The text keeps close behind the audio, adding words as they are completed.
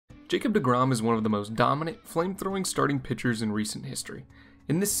Jacob Degrom is one of the most dominant, flame-throwing starting pitchers in recent history,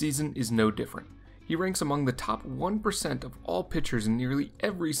 and this season is no different. He ranks among the top 1% of all pitchers in nearly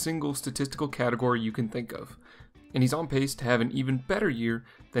every single statistical category you can think of, and he's on pace to have an even better year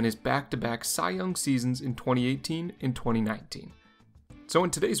than his back-to-back Cy Young seasons in 2018 and 2019. So in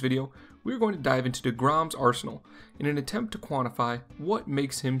today's video, we're going to dive into Degrom's arsenal in an attempt to quantify what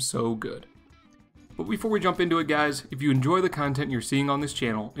makes him so good. But before we jump into it, guys, if you enjoy the content you're seeing on this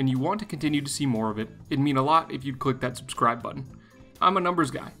channel and you want to continue to see more of it, it'd mean a lot if you'd click that subscribe button. I'm a numbers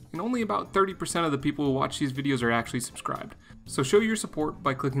guy, and only about 30% of the people who watch these videos are actually subscribed, so show your support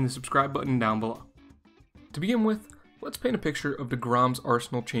by clicking the subscribe button down below. To begin with, let's paint a picture of Degrom's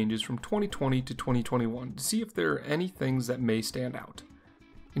arsenal changes from 2020 to 2021 to see if there are any things that may stand out.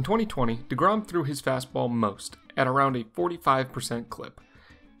 In 2020, Degrom threw his fastball most, at around a 45% clip.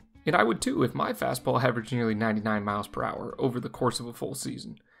 And I would too if my fastball averaged nearly 99 miles per hour over the course of a full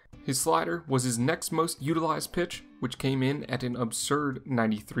season. His slider was his next most utilized pitch, which came in at an absurd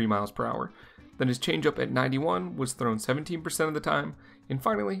 93 miles per hour. Then his changeup at 91 was thrown 17% of the time, and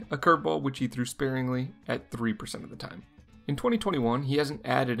finally a curveball which he threw sparingly at 3% of the time. In 2021, he hasn't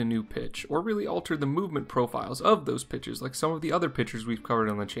added a new pitch, or really altered the movement profiles of those pitches like some of the other pitchers we've covered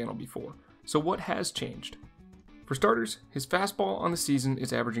on the channel before. So what has changed? For starters, his fastball on the season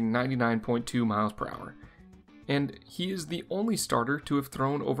is averaging 99.2 miles per hour, and he is the only starter to have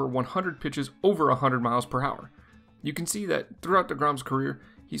thrown over 100 pitches over 100 miles per hour. You can see that throughout Degrom's career,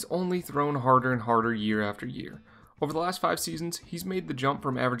 he's only thrown harder and harder year after year. Over the last 5 seasons, he's made the jump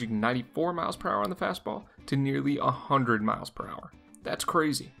from averaging 94 miles per hour on the fastball to nearly 100 miles per hour. That's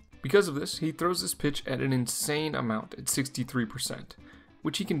crazy. Because of this, he throws this pitch at an insane amount at 63%,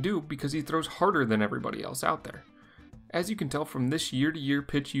 which he can do because he throws harder than everybody else out there. As you can tell from this year-to-year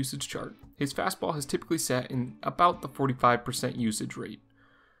pitch usage chart, his fastball has typically sat in about the 45% usage rate.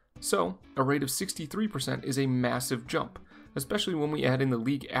 So, a rate of 63% is a massive jump, especially when we add in the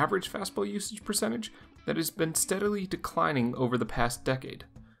league average fastball usage percentage that has been steadily declining over the past decade.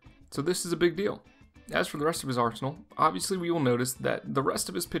 So this is a big deal. As for the rest of his arsenal, obviously we will notice that the rest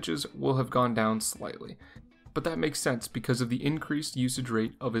of his pitches will have gone down slightly, but that makes sense because of the increased usage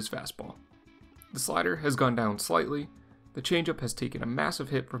rate of his fastball. The slider has gone down slightly, the changeup has taken a massive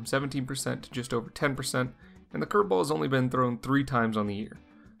hit from 17% to just over 10%, and the curveball has only been thrown 3 times on the year.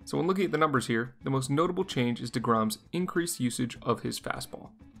 So when looking at the numbers here, the most notable change is Degrom's increased usage of his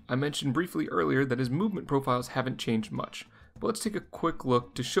fastball. I mentioned briefly earlier that his movement profiles haven't changed much, but let's take a quick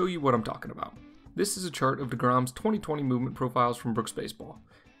look to show you what I'm talking about. This is a chart of Degrom's 2020 movement profiles from Brooks Baseball,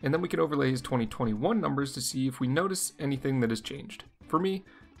 and then we can overlay his 2021 numbers to see if we notice anything that has changed. For me,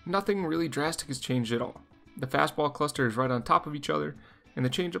 nothing really drastic has changed at all. The fastball cluster is right on top of each other, and the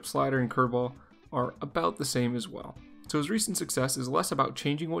changeup, slider, and curveball are about the same as well. So his recent success is less about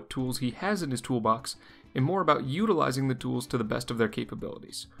changing what tools he has in his toolbox and more about utilizing the tools to the best of their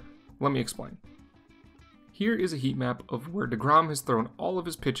capabilities. Let me explain. Here is a heat map of where Degrom has thrown all of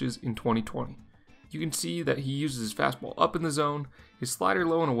his pitches in 2020. You can see that he uses his fastball up in the zone, his slider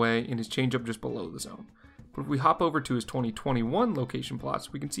low and away, and his changeup just below the zone. But if we hop over to his 2021 location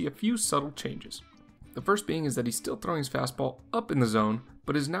plots, we can see a few subtle changes. The first being is that he's still throwing his fastball up in the zone,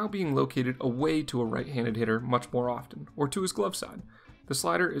 but is now being located away to a right-handed hitter much more often, or to his glove side. The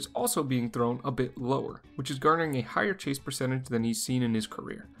slider is also being thrown a bit lower, which is garnering a higher chase percentage than he's seen in his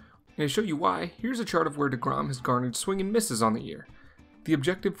career. And to show you why, here's a chart of where Degrom has garnered swing and misses on the year. The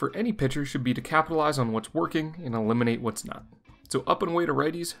objective for any pitcher should be to capitalize on what's working and eliminate what's not. So up and away to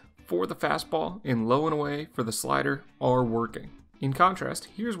righties for the fastball and low and away for the slider are working. In contrast,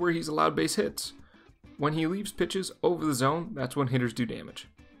 here's where he's allowed base hits. When he leaves pitches over the zone, that's when hitters do damage,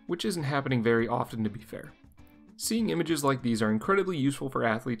 which isn't happening very often to be fair. Seeing images like these are incredibly useful for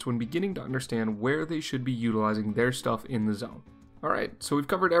athletes when beginning to understand where they should be utilizing their stuff in the zone. Alright, so we've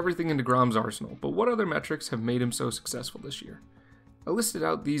covered everything in Degrom's arsenal, but what other metrics have made him so successful this year? I listed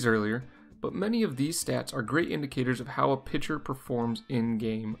out these earlier, but many of these stats are great indicators of how a pitcher performs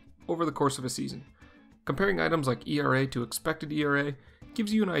in-game over the course of a season. Comparing items like ERA to expected ERA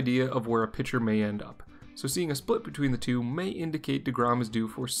gives you an idea of where a pitcher may end up, so seeing a split between the two may indicate Degrom is due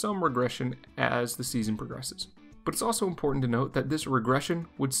for some regression as the season progresses. But it's also important to note that this regression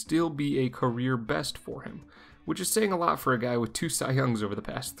would still be a career best for him, which is saying a lot for a guy with 2 Cy Youngs over the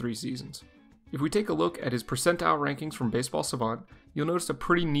past 3 seasons. If we take a look at his percentile rankings from Baseball Savant, you'll notice a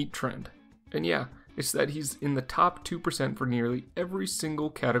pretty neat trend. And yeah, it's that he's in the top 2% for nearly every single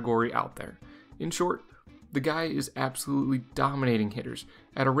category out there. In short, the guy is absolutely dominating hitters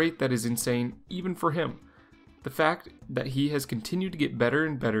at a rate that is insane even for him. The fact that he has continued to get better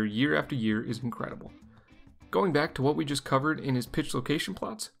and better year after year is incredible. Going back to what we just covered in his pitch location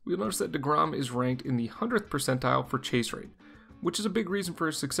plots, we'll notice that Degrom is ranked in the 100th percentile for chase rate, which is a big reason for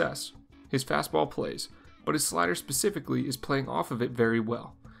his success. His fastball plays, but his slider specifically is playing off of it very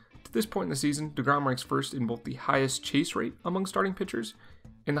well. To this point in the season, Degrom ranks first in both the highest chase rate among starting pitchers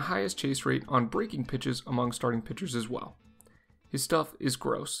and the highest chase rate on breaking pitches among starting pitchers as well. His stuff is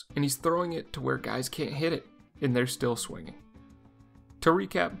gross, and he's throwing it to where guys can't hit it, and they're still swinging. To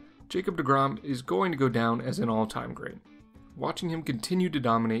recap, Jacob Degrom is going to go down as an all-time great. Watching him continue to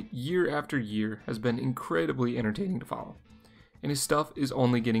dominate year after year has been incredibly entertaining to follow, and his stuff is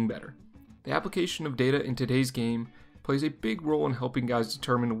only getting better. The application of data in today's game plays a big role in helping guys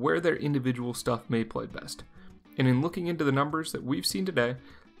determine where their individual stuff may play best, and in looking into the numbers that we've seen today,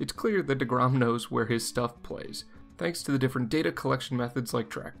 it's clear that Degrom knows where his stuff plays, thanks to the different data collection methods like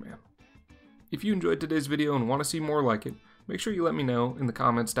TrackMan. If you enjoyed today's video and want to see more like it, make sure you let me know in the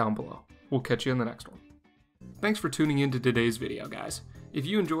comments down below. We'll catch you in the next one. Thanks for tuning in to today's video, guys. If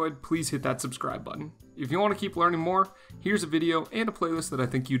you enjoyed, please hit that subscribe button. If you want to keep learning more, here's a video and a playlist that I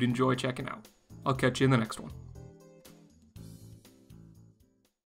think you'd enjoy checking out. I'll catch you in the next one.